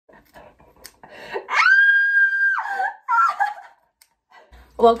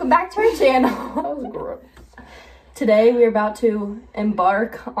Welcome back to our channel. That was gross. Today we are about to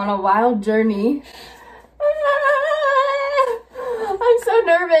embark on a wild journey. I'm so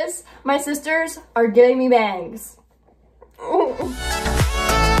nervous. My sisters are getting me bangs.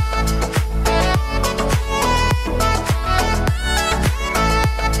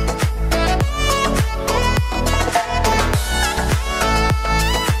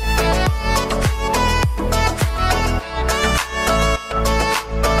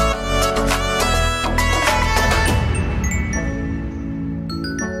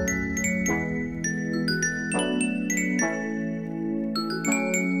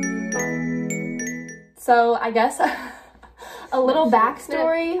 So I guess a little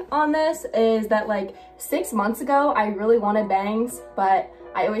backstory on this is that like 6 months ago, I really wanted bangs, but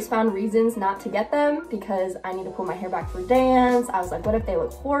I always found reasons not to get them because I need to pull my hair back for dance. I was like, what if they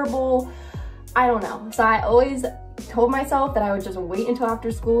look horrible? I don't know. So I always told myself that I would just wait until after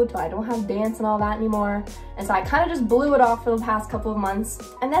school till I don't have dance and all that anymore. And so I kind of just blew it off for the past couple of months.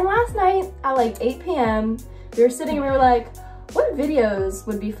 And then last night at like 8 p.m., we were sitting and we were like, what videos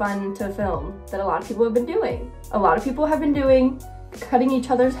would be fun to film that a lot of people have been doing? A lot of people have been doing cutting each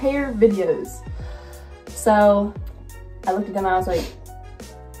other's hair videos. So I looked at them and I was like,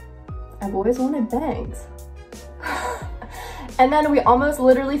 I've always wanted bangs. And then we almost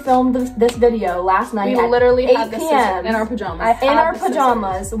literally filmed this video last night at literally 8 had p.m. in our pajamas. In our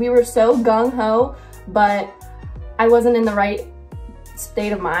pajamas. We were so gung-ho, but I wasn't in the right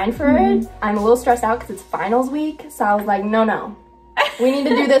state of mind for it. I'm a little stressed out because it's finals week, so I was like, no. We need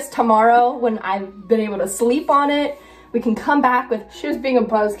to do this tomorrow when I've been able to sleep on it. We can come back with... She was being a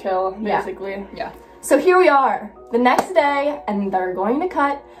buzzkill, basically. Yeah. So here we are, the next day, and they're going to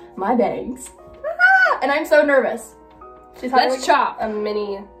cut my bangs. And I'm so nervous. She's having a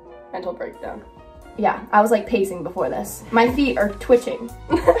mini mental breakdown. Yeah, I was like pacing before this. My feet are twitching.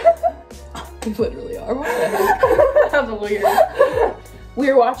 You literally are. What the heck? That was weird.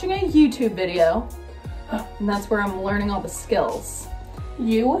 We're watching a YouTube video, and that's where I'm learning all the skills.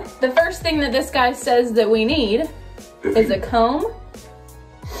 The first thing that this guy says that we need is a comb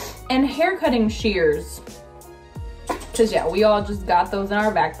and hair cutting shears. Cause yeah, we all just got those in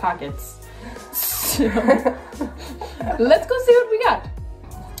our back pockets. So let's go see what we got.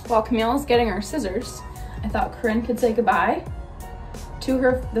 While Kamylle's getting our scissors, I thought Korynne could say goodbye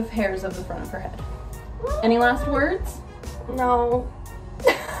to the hairs of the front of her head. Any last words? No.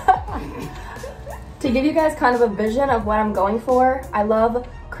 To give you guys kind of a vision of what I'm going for, I love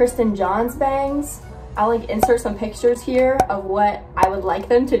Kristen John's bangs. I'll like insert some pictures here of what I would like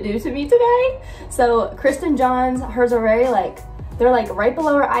them to do to me today. So Kristen John's, hers are very like, they're like right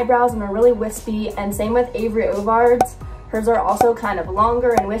below her eyebrows and are really wispy, and same with Avery Ovard's. Hers are also kind of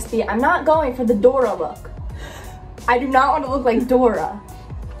longer and wispy. I'm not going for the Dora look. I do not want to look like Dora.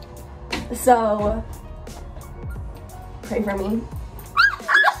 So, pray for me.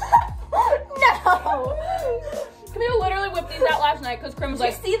 No! Kamylle literally whipped these out last night because Korynne was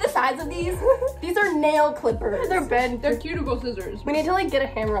like, see the size of these? These are nail clippers. They're cuticle scissors. We need to like get a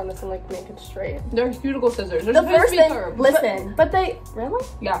hammer on this and like make it straight. They're cuticle scissors. The first thing, listen. But they, really?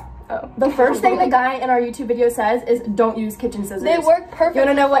 Yeah. Oh. The first thing the guy in our YouTube video says is don't use kitchen scissors. They work perfectly. You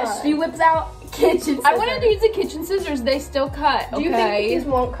wanna know what she whips out? Kitchen scissors. I wanted to use the kitchen scissors. They still cut, okay? Do you think these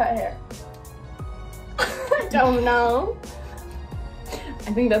won't cut hair? I don't know.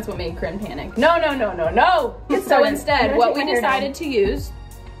 I think that's what made Korynne panic. No. So instead, what we decided to use,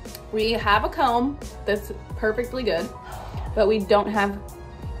 we have a comb that's perfectly good, but we don't have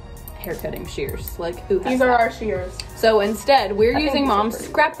hair cutting shears. Like, who has These are our shears. So instead, we're using Mom's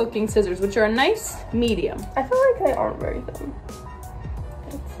scrapbooking scissors, which are a nice medium. I feel like they aren't very thin.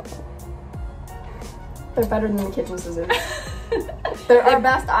 They're better than the kitchen scissors. They're our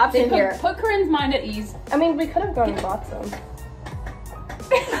best option here. Put Korynne's mind at ease. I mean, we could have gone and bought some.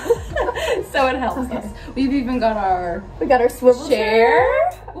 So it helps us. We've even got our swivel chair.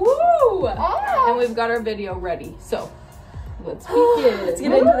 Woo! Oh. And we've got our video ready. So let's begin. Let's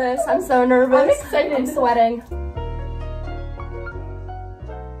get into this. I'm so nervous. I'm excited. I'm sweating.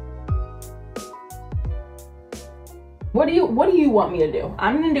 What do you want me to do?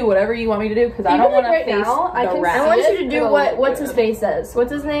 I'm gonna do whatever you want me to do because I don't want to face the rat. I want you to do what's his face says.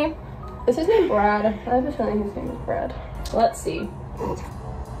 What's his name? Is his name Brad? I have a feeling his name is Brad. Let's see.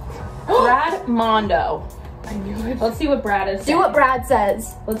 Brad Mondo. I knew it. Let's see what Brad is saying. Do what Brad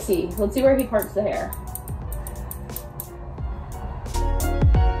says. Let's see. Let's see where he parts the hair.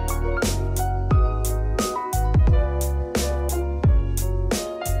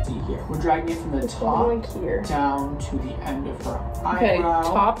 We're dragging it from the top like here down to the end of her eyebrow. Okay,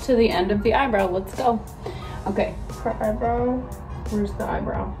 top to the end of the eyebrow. Let's go. Okay. Her eyebrow. Where's the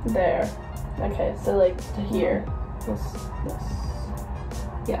eyebrow? There. Okay, so like to here. This.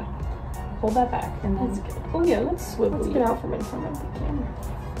 Yeah. Hold that back and then. Oh yeah, let's swivel. Let's get out from in front of the camera.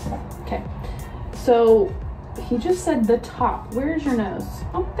 Okay. So he just said the top. Where's your nose?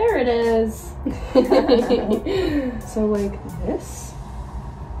 Oh, there it is. So like this.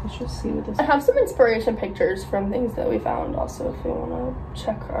 Let's just see what this. I have some inspiration pictures from things that we found also if you want to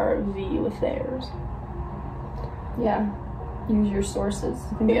check our V with theirs. Yeah. Use your sources.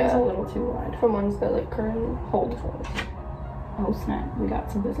 I think it was Yeah. a little too wide. From ones that like Korynne Hold. Oh snap! We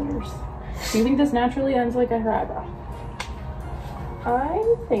got some visitors. Do you think this naturally ends like at her eyebrow?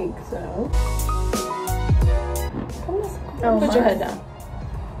 I think so. Oh, Put your head down.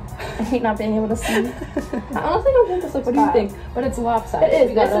 I hate not being able to see. I honestly don't think this looks What do you bad. think? But it's lopsided. It is.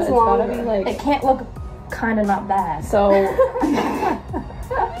 We gotta- This is it's gotta longer. be like. It can't look kind of not bad. So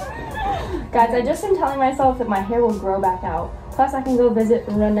Guys, I just am telling myself that my hair will grow back out. Plus, I can go visit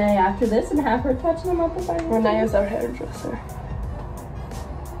Renee after this and have her touch them up if I want. Renee is our hairdresser.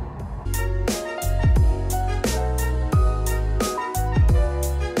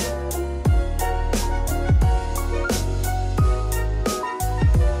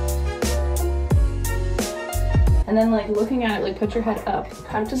 and then like looking at it, like put your head up.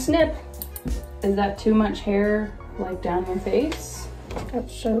 Time to snip. Is that too much hair like down your face?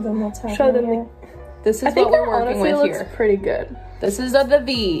 Let's show them what's happening. Show them here. This is I think what we're that working honestly with looks here. pretty good. This is of the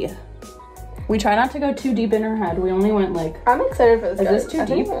V. We try not to go too deep in her head. We only went like. I'm excited for this. Is guys. this too I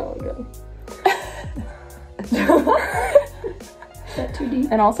think deep? it'll look good. Is that too deep?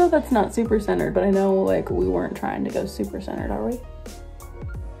 And also that's not super centered, but I know like we weren't trying to go super centered, are we?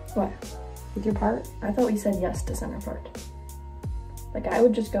 What? With your part? I thought we said yes to center part. Like, I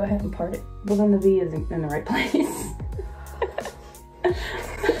would just go ahead and part it. Well then the V is in the right place.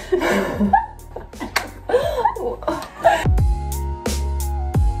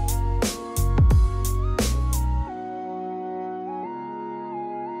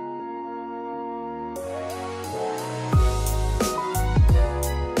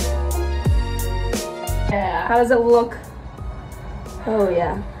 Yeah. How does it look? Oh,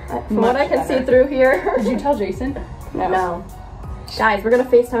 yeah. From what I can see through here. Did you tell Jason? No. Guys, we're gonna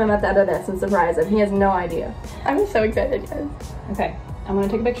FaceTime him at the end of this and surprise him. He has no idea. I'm so excited, guys. Okay. I'm gonna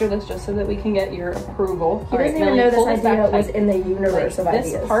take a picture of this just so that we can get your approval. He doesn't even know this idea was in the universe of this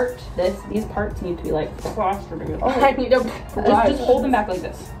ideas. part, these parts need to be like plastered together. I need a Just hold them back like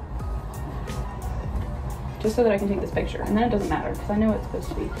this. Just so that I can take this picture. And then it doesn't matter because I know it's supposed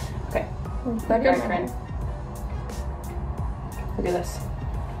to be. Okay. Back Alright, up. Korynne. Look at this.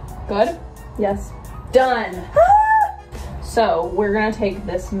 Good? Yes. Done. So we're gonna take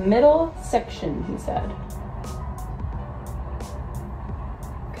this middle section, he said.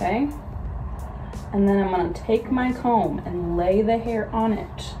 Okay. And then I'm gonna take my comb and lay the hair on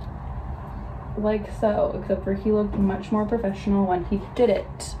it. Like so, except for he looked much more professional when he did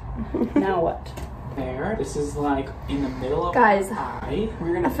it. Now what? There. This is like in the middle of Guys, the eye.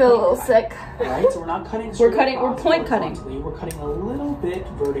 We're gonna I feel a little point sick. cut, right? So we're not cutting. We're straight cutting- we're across point cutting. horizontally. We're cutting a little bit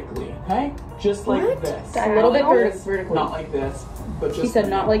vertically. Okay, just like What? this. A little bit Not like this, vertically. Not like this, but just. He said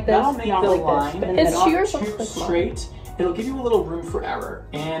not like this, That'll make not the like this, line but in His the not shears too look like mine. straight. It'll give you a little room for error,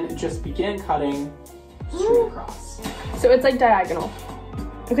 and just begin cutting straight across. So it's like diagonal.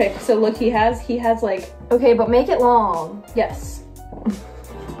 Okay, so look, he has like, Okay, but make it long. yes.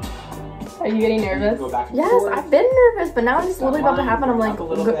 Are you getting nervous? Go back and Yes, forth. I've been nervous, but now it's literally about to happen. I'm like, up a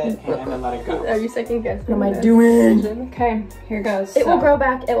little bit, and then let it go. Are you second guessing? what am I this? doing? Okay, here goes. It will grow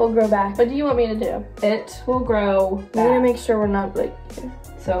back. It will grow back. What do you want me to do? It will grow We need to back. make sure we're not like.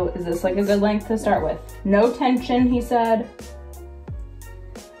 So is this like a good length to start with? No tension, he said.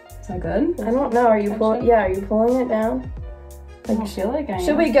 Is that good? I don't know. Are you pulling? Yeah, are you pulling it down? I don't feel like I am.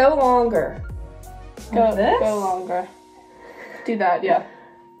 Should we go longer? Like this? Go longer. Do that, yeah.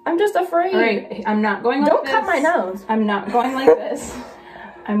 I'm just afraid. All right, I'm not going like Don't this. cut my nose. I'm not going like this.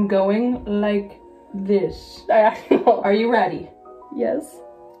 I'm going like this. Diagonal. Are you ready? Yes.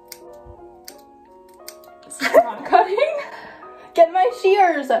 Not cutting? Get my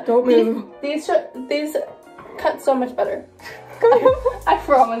shears. Don't move. These cut so much better. I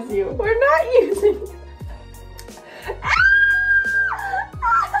promise you. We're not using.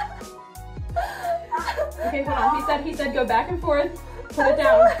 Okay, hold on. He said go back and forth. Put it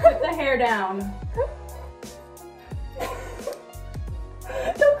down. Put the hair down.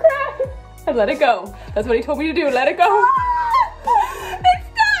 Don't cry. And let it go. That's what he told me to do. Let it go.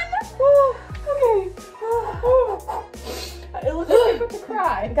 It's done. Okay. It looks like I'm about to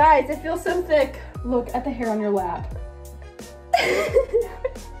cry. Guys, it feels so thick. Look at the hair on your lap.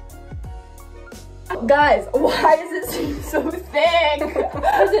 Guys, why does it seem so thick?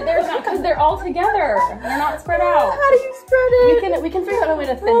 Because they're all together. They're not spread out. How do you spread it? We can figure out a way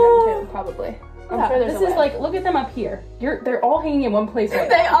to thin them too, probably. I'm sure there's this a is way. like, look at them up here. They're all hanging in one place right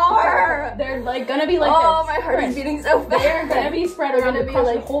They now. are. They're like gonna be like Oh, this. my heart is beating so fast. They're gonna be spread around gonna be across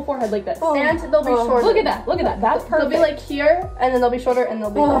like- your whole forehead like this. And they'll be shorter. Look at that. Look at that. That's perfect. They'll be like here, and then they'll be shorter, and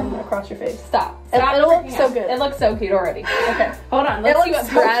they'll be then across your face. Stop. And Stop it'll look freaking so out. good. It looks so cute already. Okay. Hold on. Let's It see what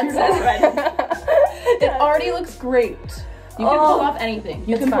looks so Brad cute says. already. It already looks great. You can pull off anything.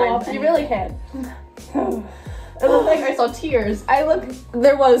 You It's can pull fine. off You anything. really can. It looked like I saw tears.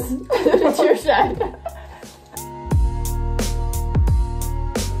 There was a tear shed.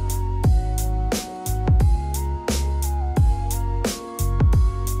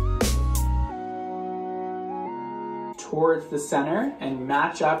 Towards the center and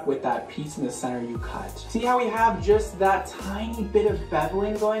match up with that piece in the center you cut. See how we have just that tiny bit of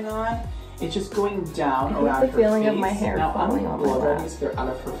beveling going on? It's just going down around her face. the feeling of my hair now, falling I'm on my blow lap. these. They're out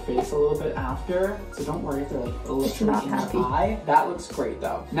of her face a little bit after, so don't worry if they're like literally not in happy. her eye. That looks great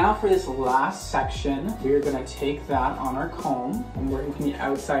though. Now for this last section, we're gonna take that on our comb. I'm working from the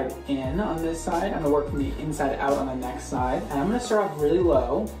outside in on this side. I'm gonna work from the inside out on the next side. And I'm gonna start off really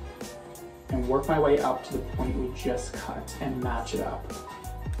low and work my way up to the point we just cut and match it up.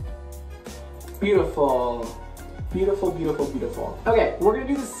 Beautiful. Beautiful, beautiful, beautiful. Okay, we're gonna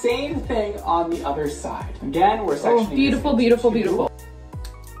do the same thing on the other side. Again, we're sectioning this Beautiful, into beautiful, two. beautiful.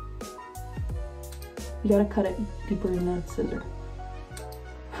 You gotta cut it deeper in the scissor.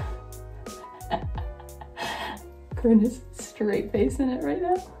 Korynne is straight facing it right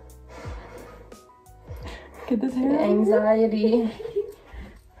now. Get this hair. Anxiety.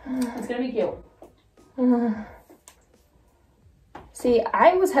 It's gonna be cute. See,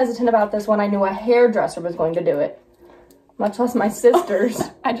 I was hesitant about this when I knew a hairdresser was going to do it. Much less my sisters.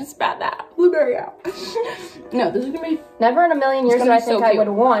 I just spat that blueberry out. No, this is gonna be. Never in a million years did gonna I be so think I cute.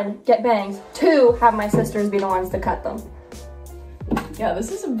 would, one, get bangs, two, have my sisters be the ones to cut them. Yeah,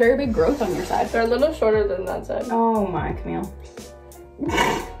 this is a very big growth on your side. They're a little shorter than that side. Oh my, Kamylle.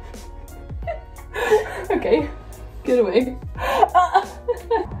 Okay, get away.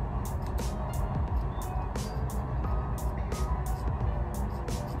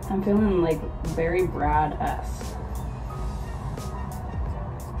 I'm feeling like very Brad-esque.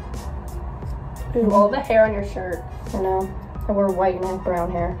 Ooh, all the hair on your shirt. I know. I wear white and I have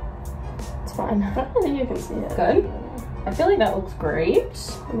brown hair. It's fine. I don't think you can see it. Good. I feel like that looks great.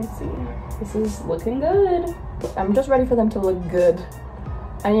 Let me see. This is looking good. I'm just ready for them to look good.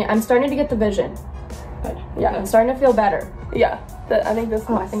 I'm starting to get the vision. Good. Yeah, I'm starting to feel better. Yeah, I think this.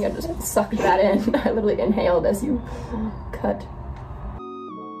 Oh, I think I just sucked that in. I literally inhaled as you cut.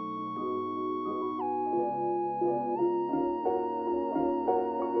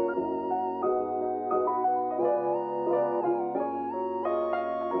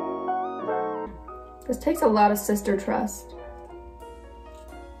 This takes a lot of sister trust.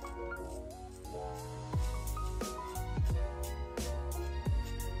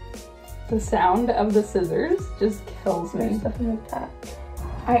 The sound of the scissors just kills me. Stuff in the back.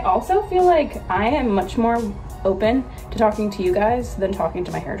 I also feel like I am much more open to talking to you guys than talking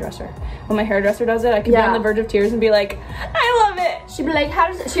to my hairdresser. When my hairdresser does it, I can be on the verge of tears and be like, I love it. She'd be like,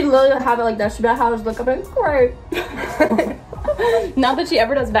 how does, she'd literally have it like that. She'd be like, how does it look? I'm like, great. Not that she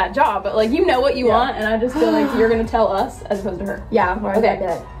ever does a bad job, but like, you know what you want, and I just feel like you're gonna tell us as opposed to her. Yeah, right.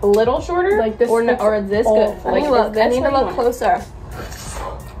 Okay, a little shorter, Like this or, no, looks or is this awful. good? Let Like, me look. is this I need to what you look want? closer.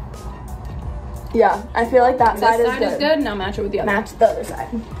 Yeah, I feel like that This side, side is good. Now match it with the other. Match the other side.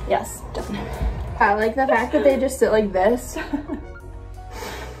 Yes, done. I like the fact that they just sit like this.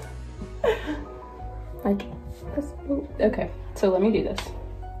 Like this. Okay, so let me do this.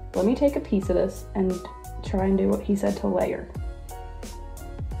 Let me take a piece of this and try and do what he said to layer.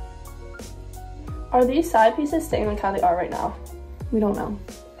 Are these side pieces staying like how they are right now? We don't know.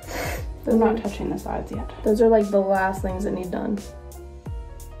 I'm not touching the sides yet. Those are like the last things that need done.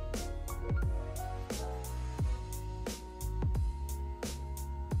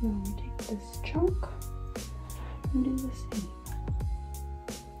 Now we take this chunk and do the same.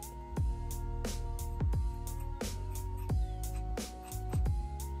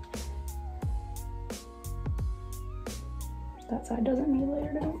 That side doesn't need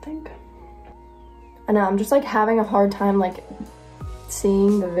layered, I don't think. I know, I'm just like having a hard time like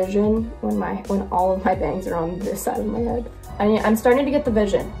seeing the vision when all of my bangs are on this side of my head. I'm starting to get the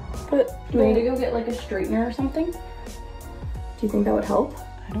vision. But do we need to go get like a straightener or something? Do you think that would help?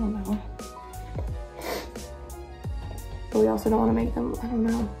 I don't know. But we also don't want to make them, I don't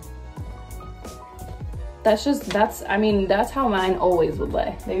know. I mean, that's how mine always would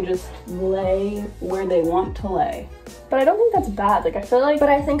lay. They just lay where they want to lay. But I don't think that's bad. Like, I feel like... But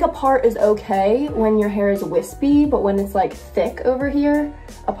I think a part is okay when your hair is wispy, but when it's like thick over here,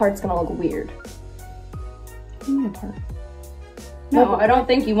 a part's gonna look weird. What do you mean a part? No, I don't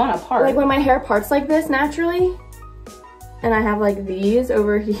think you want a part. Like when my hair parts like this naturally, and I have like these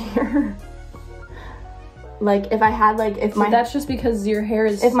over here. Like if I had like, if my... That's just because your hair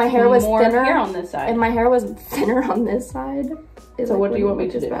is... If my hair was more thinner hair on this side. If my hair was thinner on this side. So what do you want me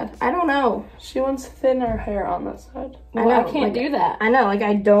to do? Bad. I don't know. She wants thinner hair on this side. Well, I can't do that. I know, like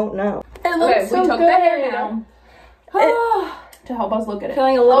I don't know. It looks so we took good. the hair down. To help us look at it.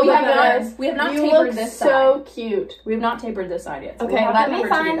 Feeling a little bit yeah, better. guys, we have not You tapered look this so side. cute. We have not tapered this side yet. So Okay, we'll have let to me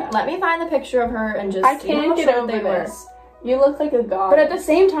remember to do find that. the picture of her and just I see can't how get short over they were. this. You look like a god. But at the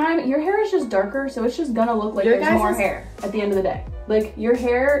same time, your hair is just darker, so it's just gonna look like Your there's more guys' hair at the end of the day. Like your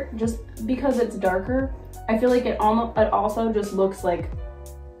hair, just because it's darker, I feel like it also just looks like,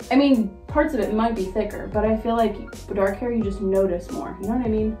 I mean, parts of it might be thicker, but I feel like dark hair you just notice more. You know what I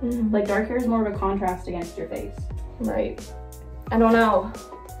mean? Mm-hmm. Like dark hair is more of a contrast against your face. Right. I don't know.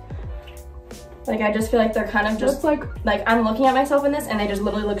 Like I just feel like they're kind of just like I'm looking at myself in this and they just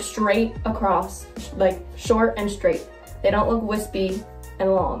literally look straight across, like short and straight. They don't look wispy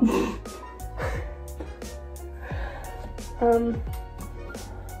and long.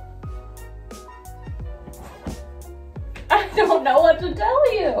 I don't know what to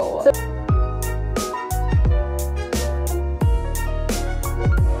tell you.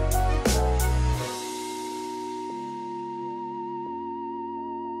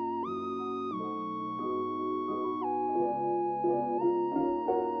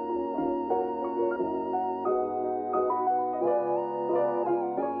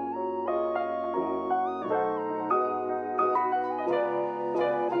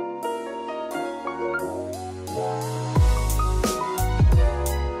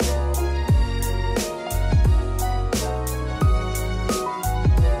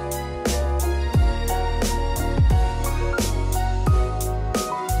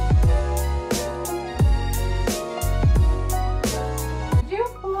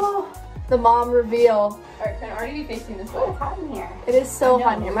 The mom reveal. Alright, can I already be facing this way? Oh, it's hot in here. It is so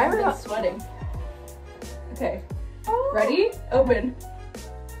hot in here. My room. I'm sweating. Okay. Ready? Open.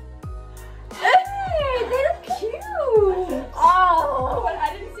 Hey, they look cute. Oh. But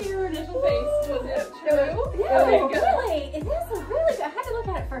I didn't see your initial face. Was it true? Yeah, Okay, good. really. It is really good. I had to look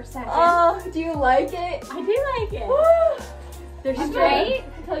at it for a second. Oh, do you like it? I do like it. They're straight.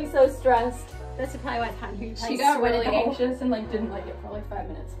 I feel like so stressed. That's probably why it's hot in here. She got really anxious and like didn't like it for like 5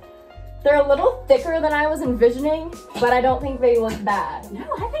 minutes. They're a little thicker than I was envisioning, but I don't think they look bad. No,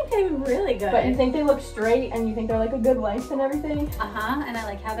 I think they're really good. But you think they look straight and you think they're like a good length and everything? Uh-huh, and I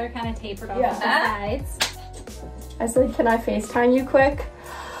like how they're kind of tapered off Yeah. the sides. I said, can I FaceTime you quick?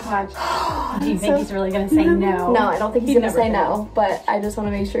 Watch. Do you think he's really gonna say no? No, I don't think he's gonna never say can. no, but I just want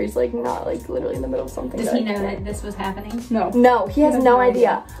to make sure he's like not like literally in the middle of something. Does that he I know can't- that this was happening? No. No, he has no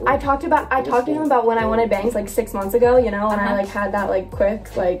idea. I talked to him about when I wanted bangs like 6 months ago, you know, and I like had that like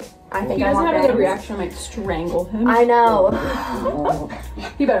quick like I think He I doesn't want have a good bangs. reaction, I might strangle him. I know.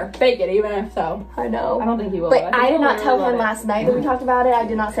 He better fake it, even if so. I know. I don't think he will. But think I did he'll not really tell love him it. last night that we talked about it. I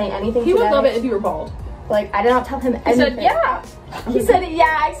did not say anything He today. would love it if you were bald. Like I did not tell him He anything. said, yeah. He said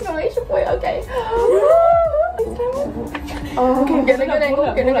yeah! Exclamation point. Okay. Oh, okay. Get a good angle.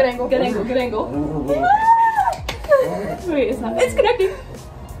 Get a good angle. Good angle, good angle. Wait, it's not. It's connecting.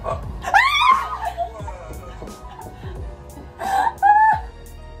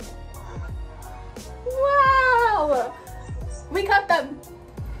 Wow! We cut them.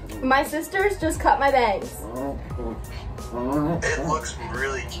 My sisters just cut my bangs. It looks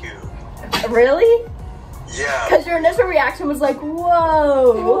really cute. Really? Yeah. Because your initial reaction was like,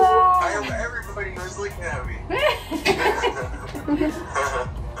 whoa. I hope everybody was looking at me.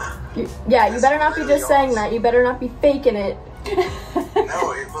 Yeah, you better not be just saying that. You better not be faking it.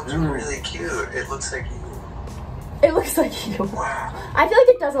 No, it looks really cute. It looks like you. It looks like you. Wow. I feel like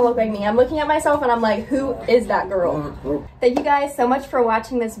it doesn't look like me. I'm looking at myself and I'm like, who is that girl? Thank you guys so much for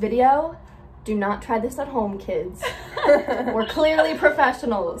watching this video. Do not try this at home, kids. We're clearly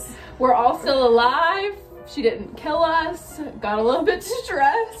professionals. We're all still alive. She didn't kill us. Got a little bit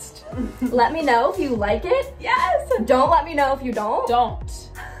stressed. Let me know if you like it. Yes. Don't let me know if you don't. Don't.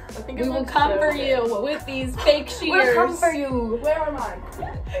 We will come for you with these fake shears. We'll come for you. Where am I?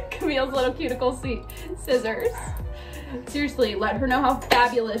 Camille's little cuticle scissors. Seriously, let her know how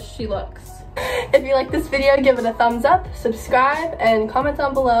fabulous she looks. If you like this video, give it a thumbs up, subscribe, and comment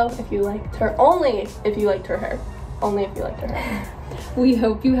down below if you liked her. Only if you liked her hair. Only if you liked her hair. We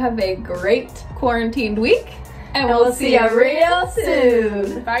hope you have a great quarantined week. And we'll see you real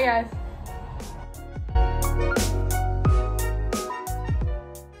soon. Bye, guys.